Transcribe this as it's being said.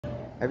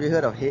Have you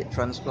heard of hate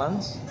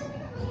transplants?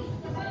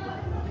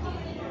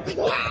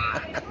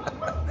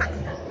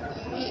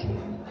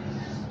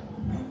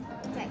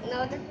 Like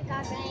no, the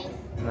guys.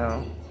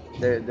 No.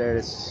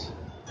 There's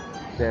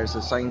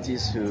a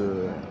scientist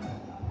a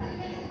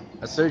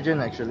surgeon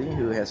actually,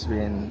 who has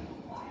been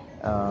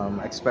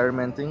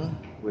experimenting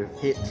with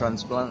hate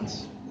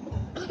transplants.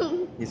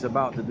 He's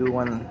about to do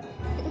one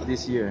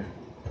this year.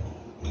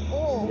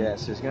 Oh.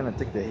 Yes, he's gonna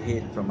take the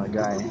head from a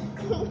guy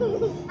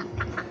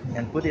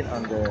and put it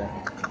on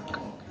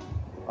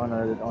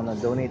a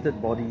donated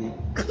body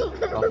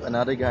of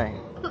another guy.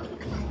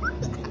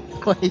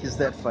 Why is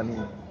that funny?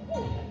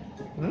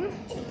 Hmm?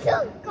 It's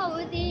so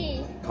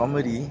comedy.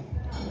 Comedy,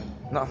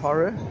 not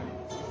horror.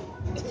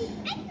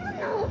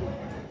 No.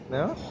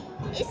 No?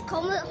 It's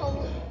horror.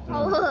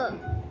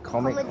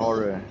 Comic Comedy.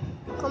 horror.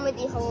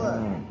 Comedy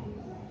horror.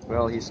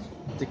 Well, he's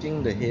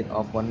taking the head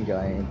off one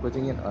guy and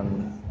putting it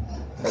on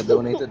a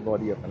donated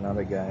body of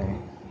another guy.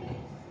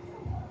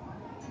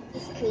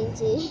 It's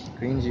cringy.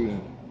 Cringy.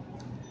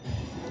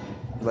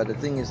 But the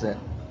thing is that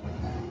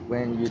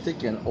when you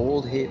take an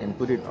old head and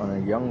put it on a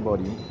young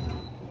body,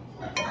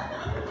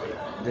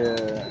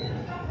 the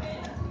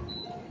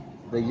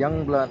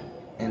young blood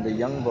and the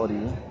young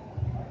body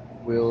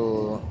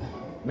will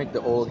make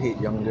the old head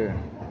younger.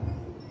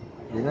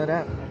 You know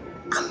that?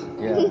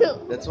 Yeah. No.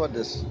 That's what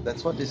this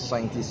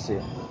scientist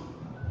said.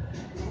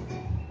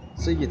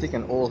 So you take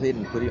an old head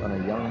and put it on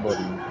a young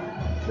body,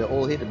 the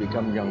old head will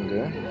become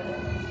younger,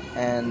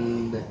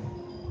 and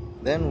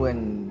then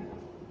when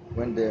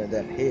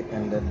that head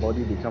and that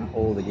body become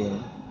old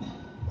again,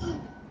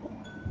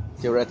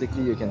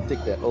 theoretically you can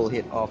take that old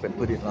head off and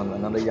put it on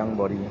another young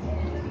body,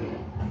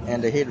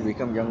 and the head will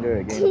become younger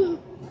again.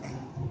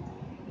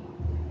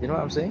 You know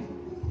what I'm saying?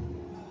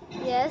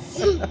 Yes.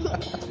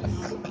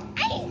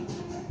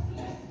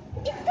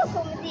 It's so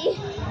comedy.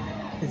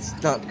 It's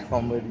not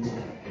comedy.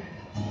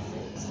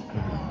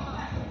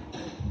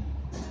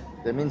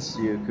 That means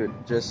you could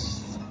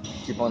just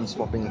keep on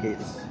swapping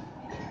heads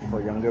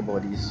for younger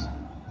bodies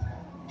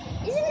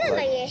Isn't that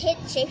like a head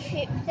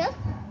shapeshifter?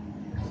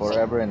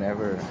 forever and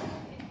ever.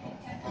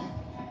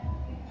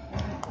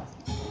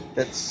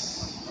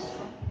 That's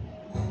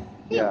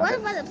Hey, yeah. what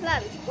about the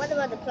plant? What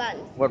about the plant?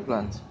 What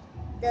plant?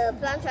 The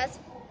plant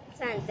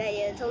transplant that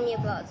you told me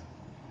about.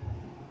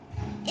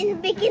 In the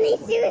beginning,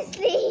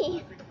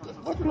 seriously.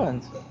 What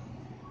plant?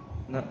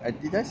 No,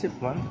 did I say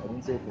plant? I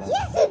didn't say plant.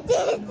 Yes, you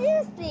did,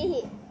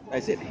 seriously. I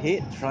said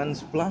head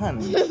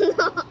transplant.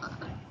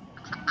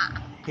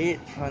 Head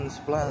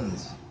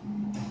transplants.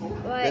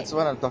 Right. That's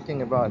what I'm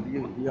talking about. Do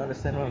you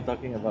understand what I'm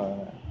talking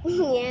about?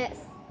 Yes.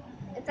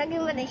 I'm talking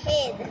about the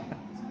head.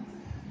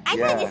 I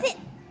Yeah. thought you said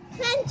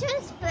plant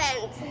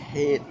transplant.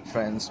 Head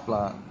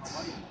transplant.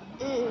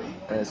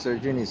 A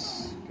surgeon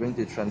is going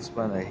to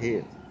transplant a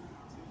head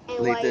And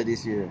later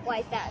this year.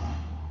 Why is that?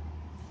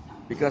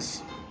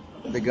 Because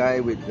the guy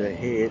with the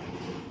head,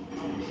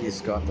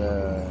 he's got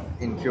an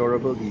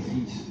incurable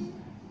disease.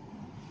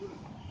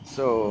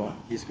 So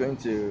he's going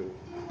to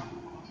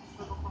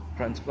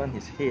transplant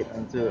his head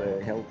into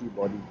a healthy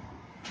body,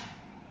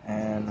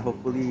 and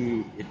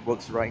hopefully it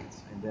works right,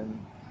 and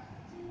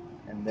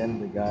then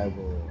the guy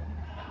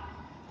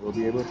will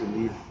be able to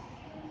live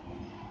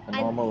a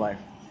normal life.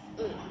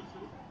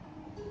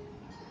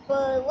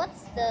 But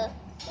what's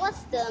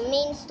the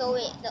main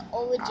story, the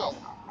origin?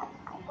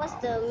 What's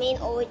the main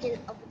origin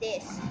of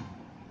this?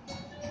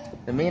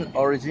 The main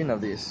origin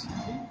of this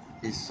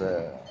is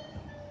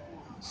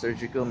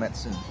surgical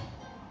medicine.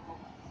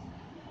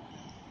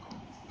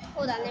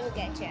 Hold on, let me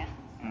get a chair.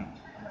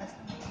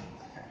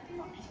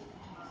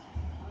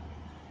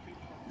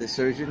 The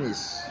surgeon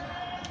is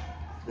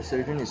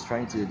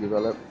trying to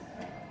develop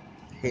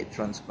head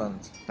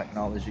transplant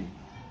technology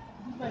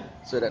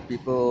so that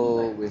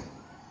people with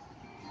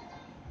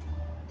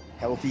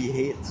healthy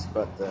heads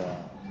but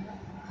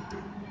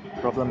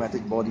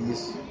problematic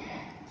bodies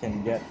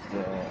can get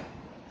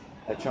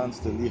a chance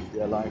to live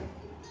their life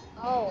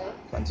Oh.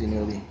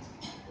 continually.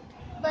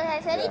 But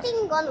has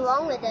anything gone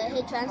wrong with the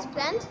head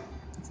transplant?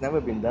 It's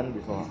never been done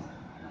before.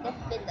 Never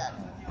been done.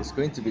 It's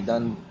going to be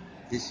done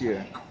this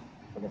year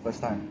for the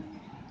first time.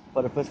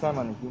 For the first time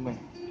on a human.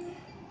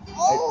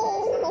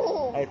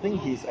 Oh! I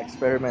think he's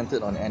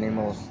experimented on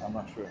animals, I'm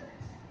not sure.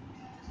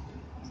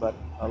 But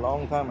a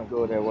long time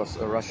ago there was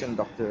a Russian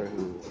doctor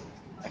who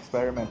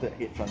experimented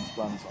head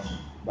transplants on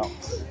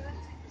dogs.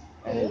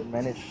 And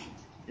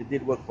it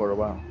did work for a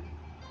while.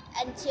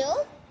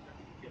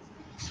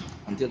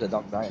 Until the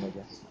dog died, I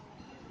guess.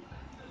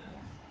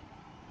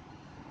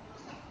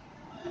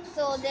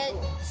 So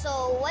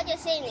what you're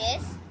saying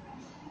is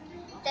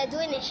they're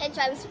doing a head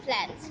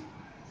transplant.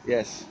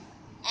 Yes.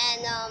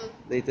 And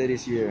later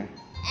this year.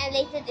 And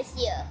later this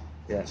year.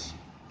 Yes.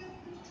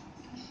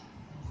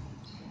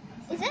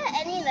 Is there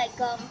any are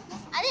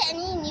there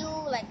any new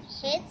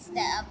heads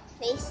that are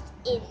placed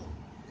in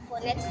for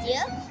next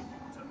year?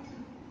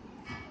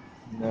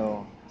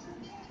 No.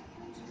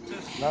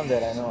 None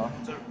that I know of.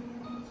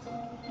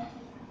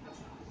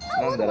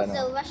 How old was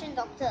the Russian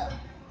doctor?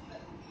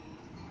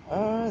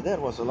 That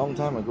was a long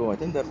time ago. I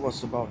think that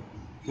was about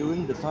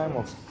during the time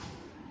of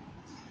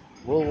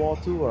World War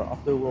II or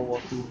after World War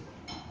II.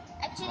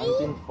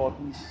 Actually,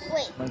 1940s,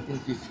 wait,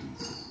 1950s.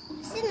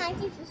 you said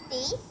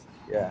 1950s?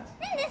 Yeah.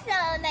 Then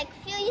that's like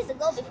a few years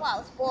ago before I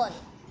was born.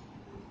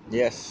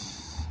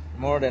 Yes,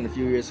 more than a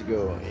few years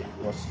ago. It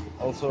was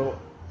also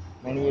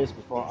many years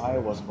before I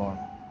was born.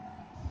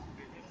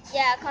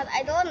 Yeah, because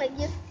I don't want to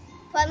give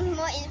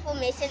more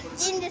information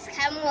in this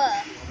camera.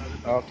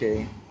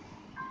 Okay.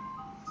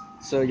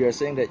 So you're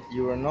saying that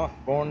you were not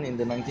born in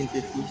the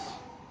 1950s?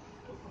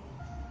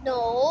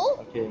 No.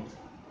 Okay.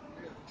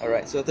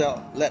 Alright, so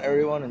let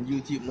everyone on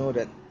YouTube know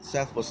that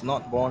Seth was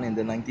not born in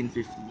the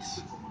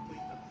 1950s.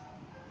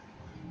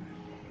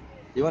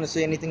 Do you want to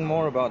say anything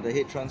more about the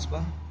head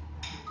transplant?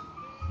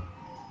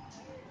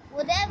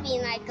 Would there be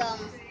like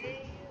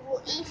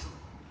if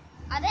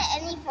are there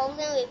any problem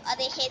with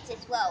other heads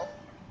as well?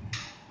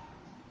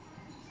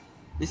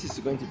 This is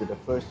going to be the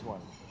first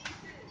one.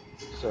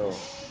 So,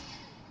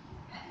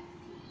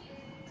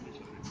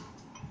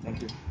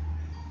 thank you.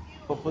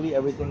 Hopefully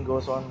everything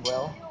goes on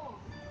well.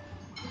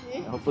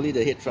 Mm-hmm. Hopefully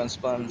the head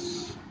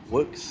transplants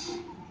works.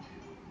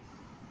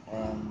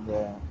 And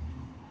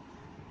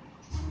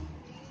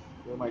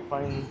we might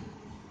find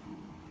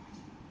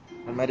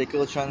a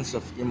medical chance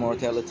of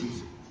immortality.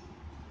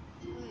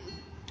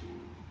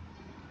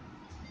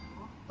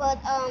 But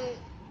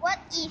what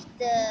if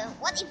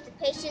the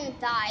patient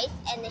dies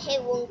and the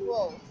head won't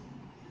grow?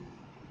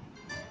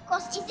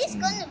 Cause is this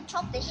going to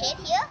chop the head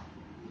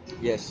here?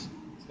 Yes,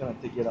 it's gonna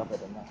take it off at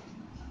the neck.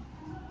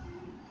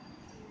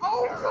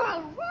 Oh my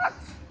what?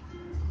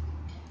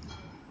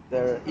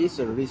 There is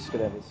a risk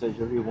that the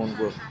surgery won't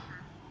work.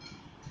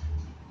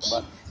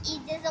 But It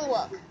doesn't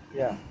work.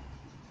 yeah,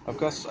 of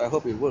course I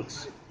hope it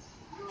works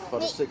for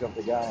the sake of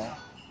the guy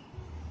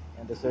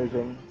and the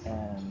surgeon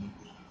and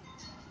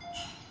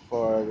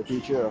for the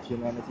future of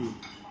humanity.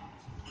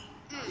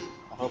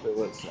 I hope it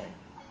works, right?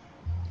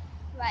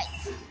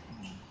 Right.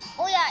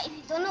 Oh yeah, if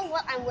you don't know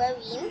what I'm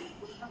wearing.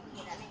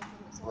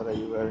 What are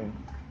you wearing?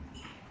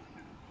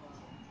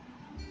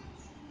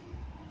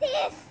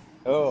 This!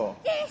 Oh,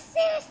 This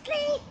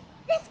seriously!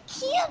 This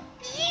cute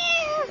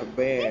bear! a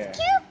bear. This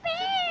cute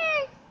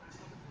bear!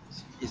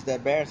 Is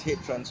that bear's head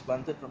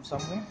transplanted from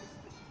somewhere?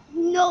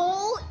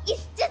 No,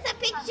 it's just a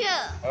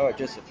picture. Oh,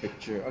 just a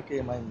picture.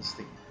 Okay, my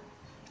mistake.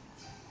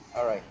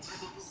 Alright.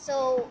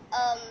 So,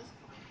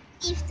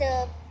 if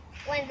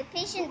when the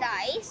patient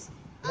dies,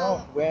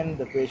 Not when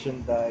the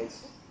patient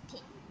dies.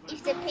 okay,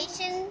 if the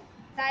patient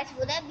dies,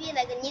 would that be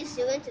like a new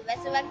serum to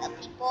resurrect a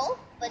people,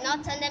 but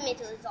not turn them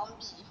into a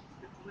zombie?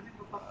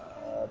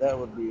 That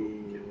would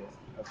be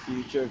a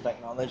future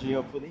technology,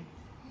 hopefully.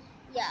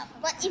 Yeah,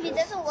 but if it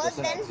Yes, doesn't work,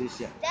 doesn't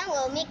exist yet. then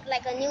we'll make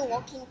like a new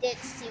Walking Dead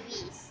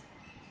series.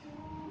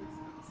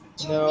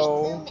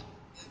 No.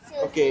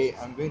 Okay,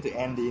 I'm going to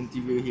end the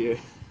interview here.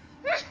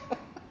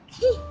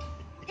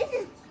 This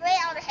is way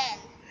out of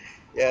hand.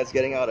 Yeah, it's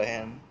getting out of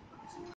hand.